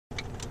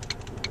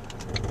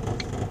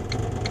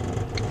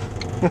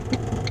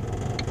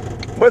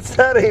What's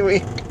that, Amy?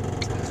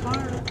 It's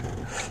hard.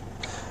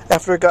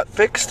 After it got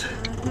fixed?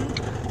 Mm-hmm.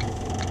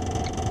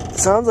 It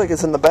sounds like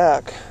it's in the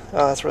back.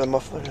 Oh, that's where the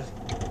muffler is.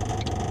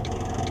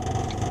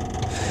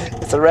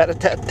 It's a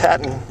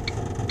rat-a-tat-tatting.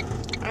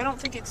 I don't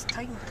think it's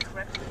tightened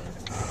correctly.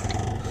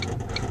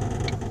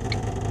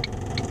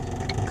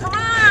 Come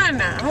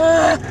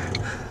on!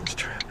 It's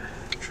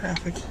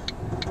traffic.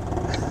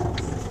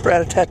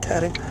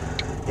 Rat-a-tat-tatting.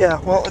 Yeah,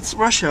 well, it's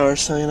rush hour,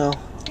 so you know.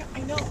 Yeah, I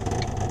know.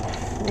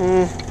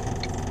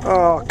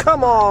 Oh,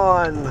 come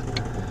on!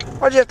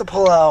 Why'd you have to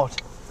pull out?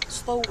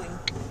 Slowly.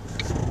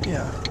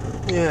 Yeah.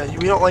 Yeah,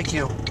 we don't like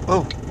you.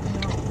 Oh.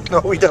 No.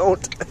 No, we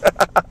don't.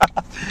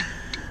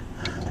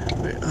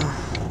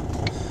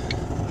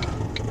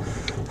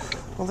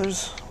 Well,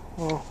 there's...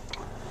 Well...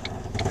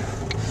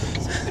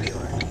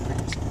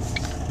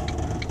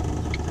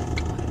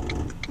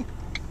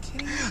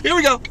 Here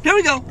we go! Here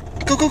we go!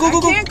 Go, go, go, go,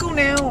 go! I can't go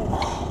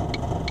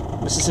now.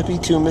 Mississippi,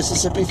 2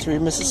 Mississippi, 3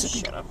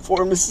 Mississippi, Oh, shut up.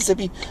 4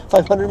 Mississippi,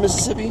 500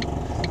 Mississippi.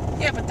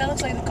 Yeah, but that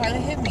looks like the car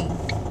that hit me.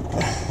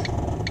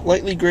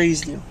 Lightly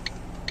grazed you.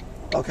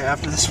 Okay,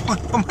 after this one,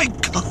 oh my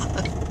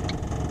god.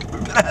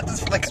 We've been at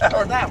this for like an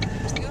hour. You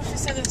have to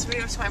send this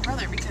video to my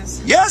brother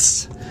because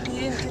Yes!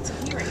 he didn't get to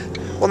hear it.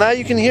 Well, now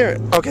you can hear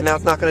it. Okay, now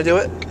it's not going to do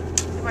it?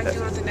 If I do it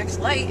at the next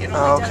light, it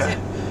only does Okay. it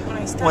when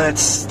I stop. When it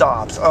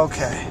stops.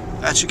 Okay.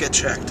 That should get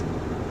checked.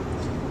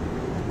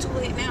 Too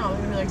late now.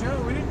 They're gonna be like,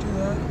 oh, we didn't do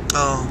that.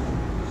 Oh.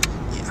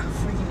 Yeah.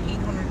 Freaking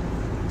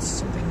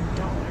 $800-something.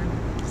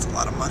 That's a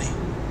lot of money.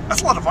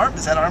 That's a lot of our...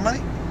 Is that our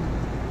money?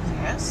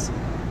 Yes.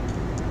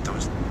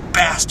 Those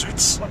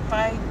bastards. What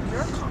by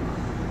your car?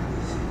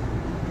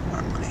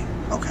 Our money.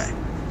 Okay.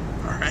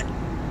 Alright.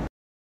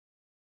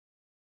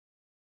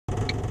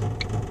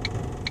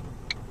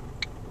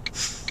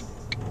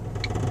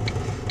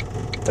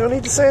 Don't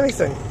need to say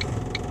anything.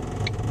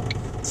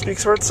 It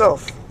speaks for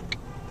itself.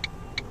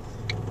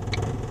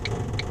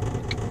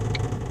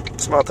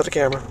 Smile to the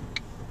camera.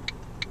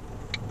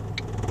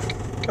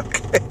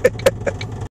 Okay.